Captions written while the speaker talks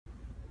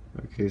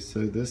Okay,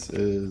 so this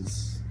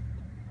is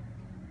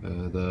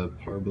the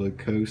Parblo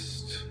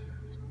Coast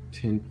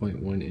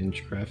 10.1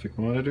 inch graphic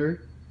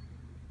monitor.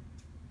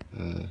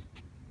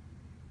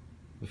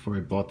 Before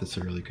I bought this,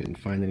 I really couldn't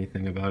find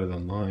anything about it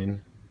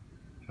online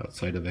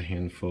outside of a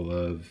handful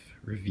of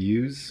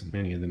reviews.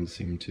 Many of them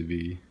seem to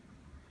be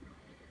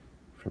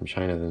from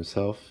China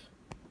themselves.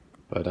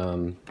 But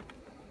I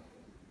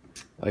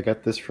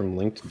got this from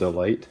Linked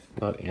Delight,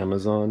 not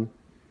Amazon.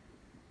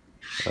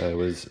 It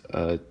was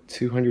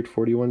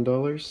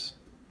 $241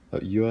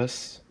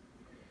 US.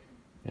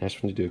 And I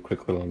just wanted to do a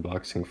quick little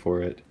unboxing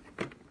for it.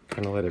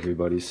 Kind of let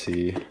everybody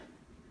see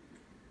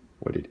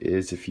what it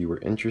is if you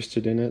were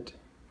interested in it,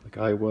 like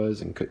I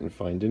was and couldn't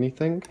find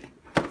anything.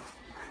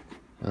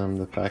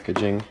 The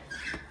packaging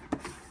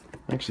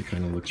actually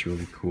kind of looks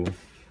really cool.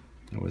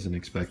 I wasn't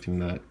expecting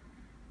that.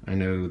 I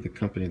know the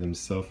company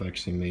themselves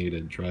actually made a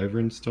driver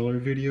installer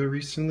video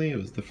recently. It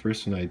was the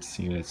first one I'd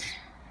seen. It's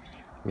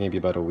maybe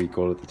about a week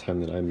old at the time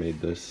that I made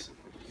this.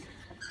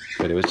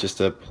 But it was just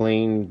a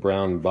plain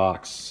brown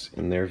box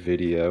in their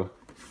video.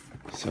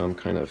 So I'm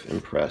kind of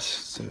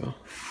impressed. So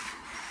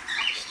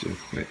just do a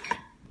quick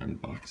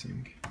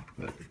unboxing.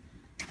 But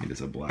it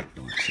is a black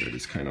box, so it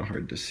is kind of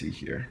hard to see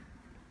here.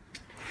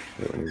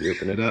 But when we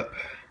open it up,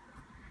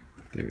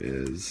 there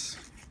is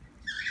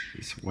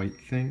this white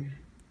thing.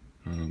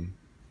 I'll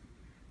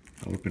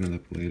open it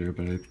up later,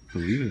 but I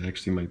believe it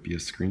actually might be a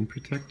screen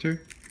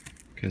protector,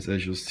 because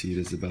as you'll see, it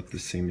is about the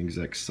same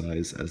exact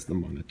size as the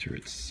monitor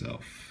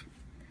itself.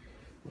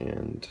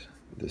 And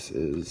this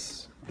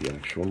is the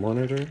actual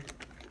monitor,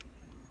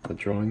 a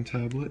drawing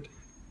tablet.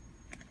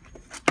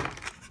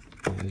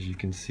 And as you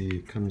can see,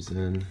 it comes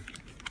in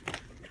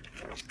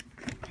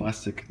a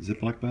plastic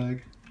Ziploc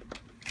bag,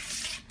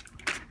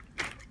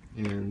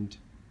 and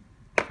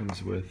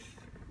comes with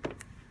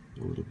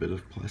a little bit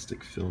of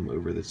plastic film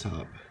over the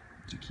top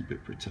to keep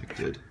it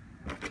protected.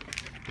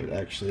 But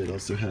actually it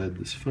also had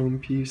this foam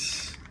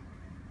piece,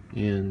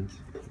 and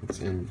it's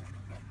in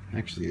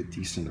actually a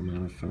decent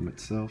amount of foam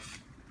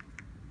itself.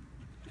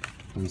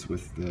 Comes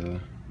with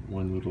the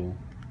one little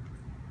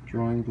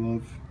drawing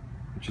glove,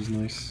 which is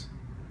nice.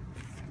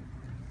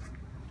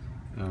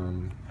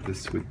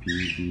 This would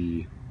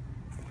be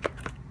the,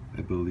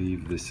 I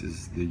believe this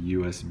is the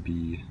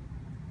USB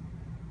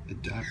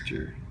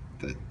adapter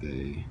that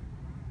they,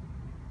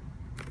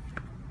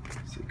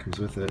 so it comes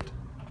with it.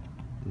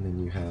 And then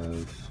you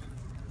have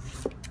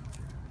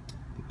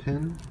the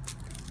pen.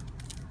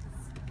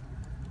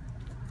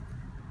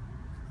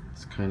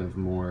 It's kind of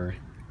more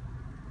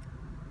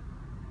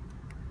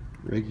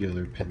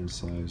regular pen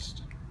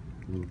sized,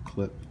 little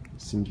clip,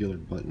 singular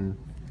button.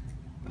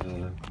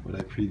 What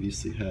I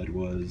previously had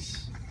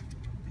was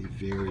a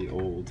very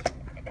old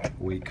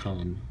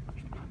Wacom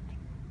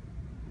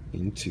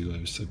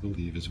Intuos, I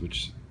believe is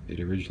which it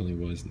originally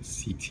was, the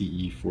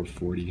CTE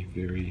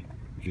 440,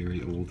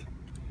 very old.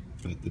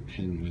 But the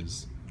pen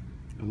was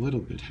a little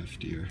bit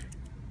heftier,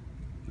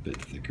 a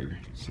bit thicker,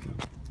 so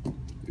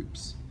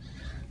oops.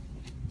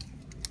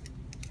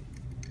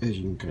 As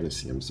you can kind of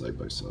see them side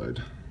by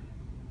side.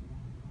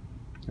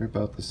 They're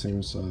about the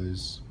same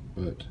size,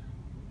 but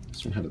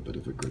this one had a bit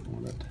of a grip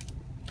on it.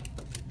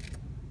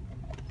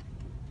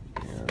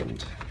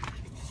 And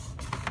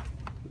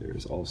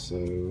there's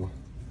also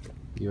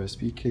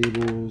USB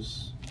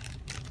cables,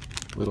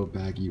 little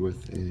baggie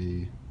with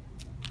a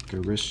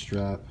wrist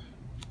strap,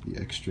 the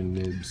extra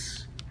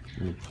nibs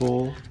and a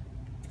pull,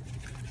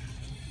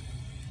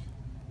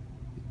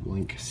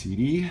 blank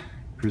CD,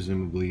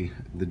 presumably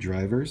the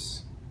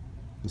drivers.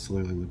 This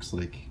literally looks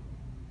like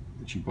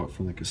that you bought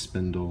from like a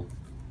spindle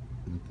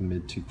in like the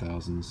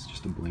mid-2000s,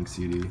 just a blank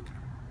CD,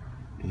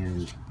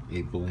 and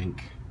a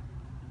blank,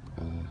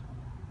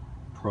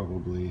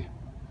 probably,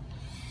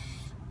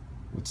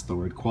 what's the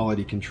word,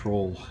 quality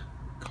control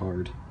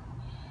card.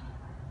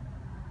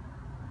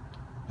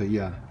 But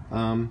yeah,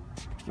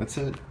 that's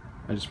it.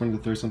 I just wanted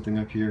to throw something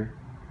up here.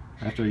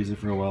 After I use it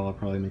for a while, I'll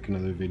probably make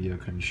another video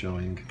kind of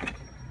showing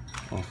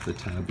off the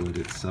tablet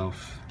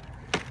itself,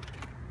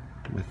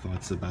 my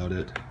thoughts about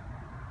it,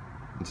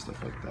 and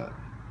stuff like that.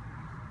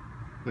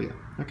 But yeah,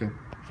 okay,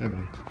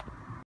 bye-bye.